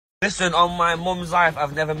Listen, on my mum's life,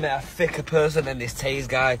 I've never met a thicker person than this Taze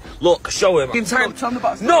guy. Look, show him.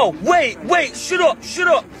 No, wait, shut up.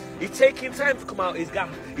 He's taking time to come out his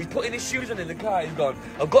gaff. He's putting his shoes on in the car. He's gone,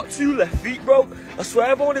 I've got 2 left feet, bro. I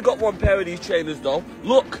swear I've only got 1 pair of these trainers, though.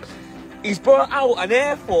 Look, he's brought out an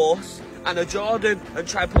Air Force and a Jordan and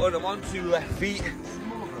tried putting them on 2 left feet.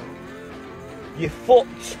 You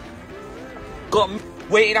fucked. Got me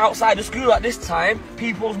waiting outside the school at this time.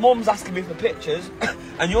 People's mums asking me for pictures.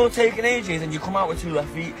 And you're taking ages and you come out with 2 left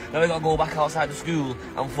feet. Now I gotta go back outside the school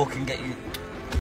and fucking get you.